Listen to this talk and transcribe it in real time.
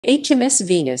HMS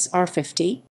Venus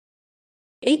R50.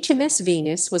 HMS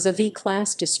Venus was a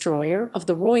V-class destroyer of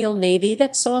the Royal Navy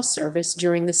that saw service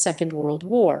during the Second World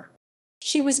War.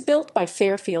 She was built by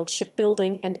Fairfield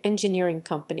Shipbuilding and Engineering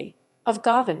Company of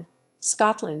Govan,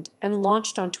 Scotland, and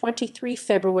launched on 23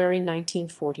 February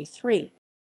 1943.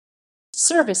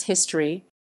 Service history.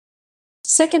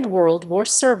 Second World War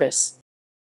service.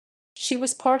 She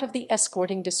was part of the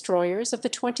escorting destroyers of the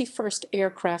 21st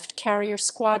Aircraft Carrier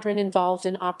Squadron involved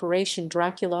in Operation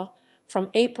Dracula from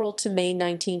April to May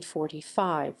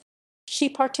 1945. She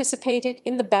participated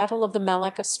in the Battle of the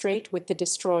Malacca Strait with the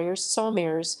destroyers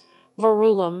Somers,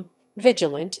 Verulam,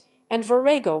 Vigilant, and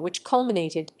Virago, which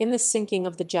culminated in the sinking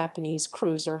of the Japanese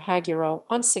cruiser Haguro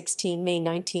on 16 May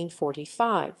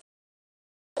 1945.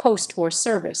 Post-war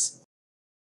service.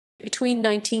 Between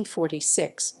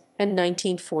 1946 and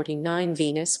 1949,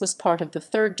 Venus was part of the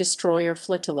 3rd Destroyer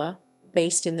Flotilla,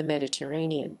 based in the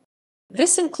Mediterranean.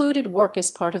 This included work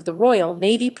as part of the Royal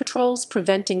Navy patrols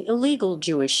preventing illegal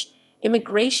Jewish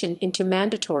immigration into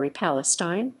Mandatory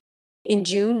Palestine. In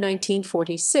June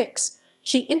 1946,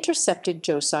 she intercepted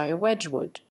Josiah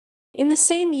Wedgwood. In the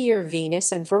same year,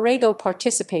 Venus and Virago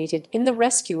participated in the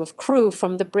rescue of crew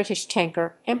from the British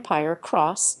tanker Empire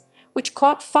Cross, which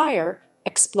caught fire,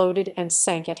 exploded, and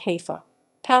sank at Haifa,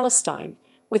 Palestine,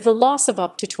 with the loss of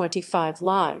up to 25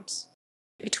 lives.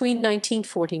 Between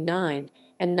 1949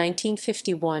 and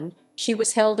 1951, she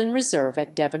was held in reserve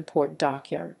at Devonport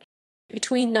Dockyard.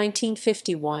 Between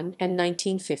 1951 and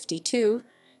 1952,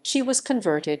 she was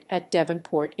converted at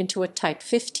Devonport into a Type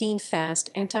 15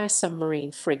 fast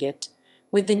anti-submarine frigate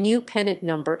with the new pennant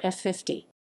number R50.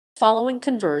 Following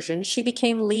conversion, she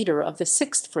became leader of the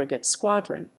 6th Frigate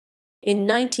Squadron. In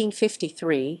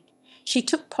 1953, she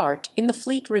took part in the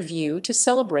Fleet Review to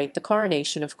celebrate the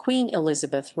coronation of Queen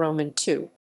Elizabeth Roman II.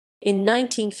 In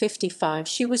 1955,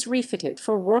 she was refitted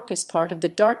for work as part of the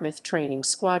Dartmouth Training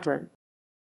Squadron.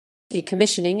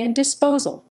 Decommissioning and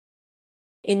disposal.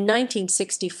 In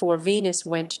 1964, Venus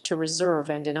went to reserve,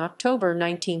 and in October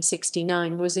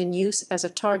 1969 was in use as a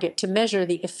target to measure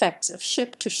the effects of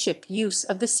ship-to-ship use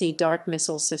of the Sea Dart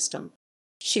missile system.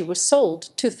 She was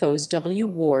sold to Thos W.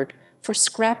 Ward for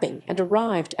scrapping and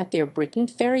arrived at their Britain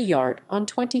Ferry Yard on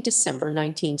 20 December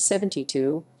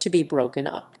 1972 to be broken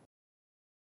up.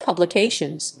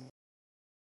 Publications.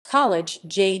 College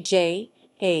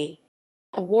J.J.A.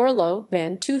 Warlow,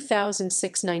 Ben,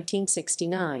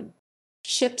 2006-1969.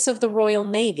 Ships of the Royal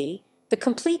Navy, The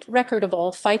Complete Record of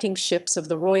All Fighting Ships of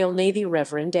the Royal Navy,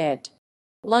 Reverend ed.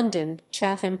 London,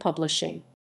 Chatham Publishing.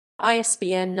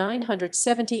 ISBN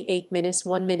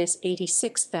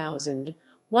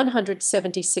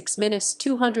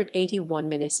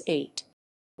 978-1-86176-281-8.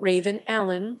 Raven,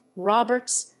 Allen,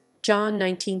 Roberts, John,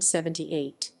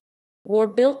 1978.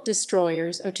 War-Built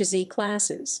Destroyers O-Z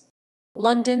Classes.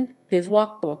 London,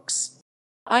 Bivouac Books.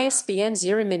 ISBN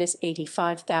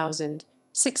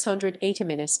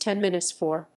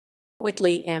 0-85608-10-4.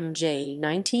 Whitley, M.J.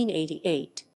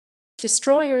 1988.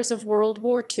 Destroyers of World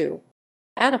War II.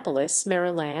 Annapolis,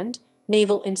 Maryland,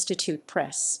 Naval Institute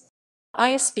Press.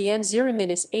 ISBN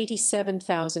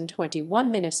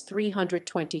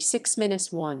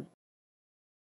 0-87021-326-1.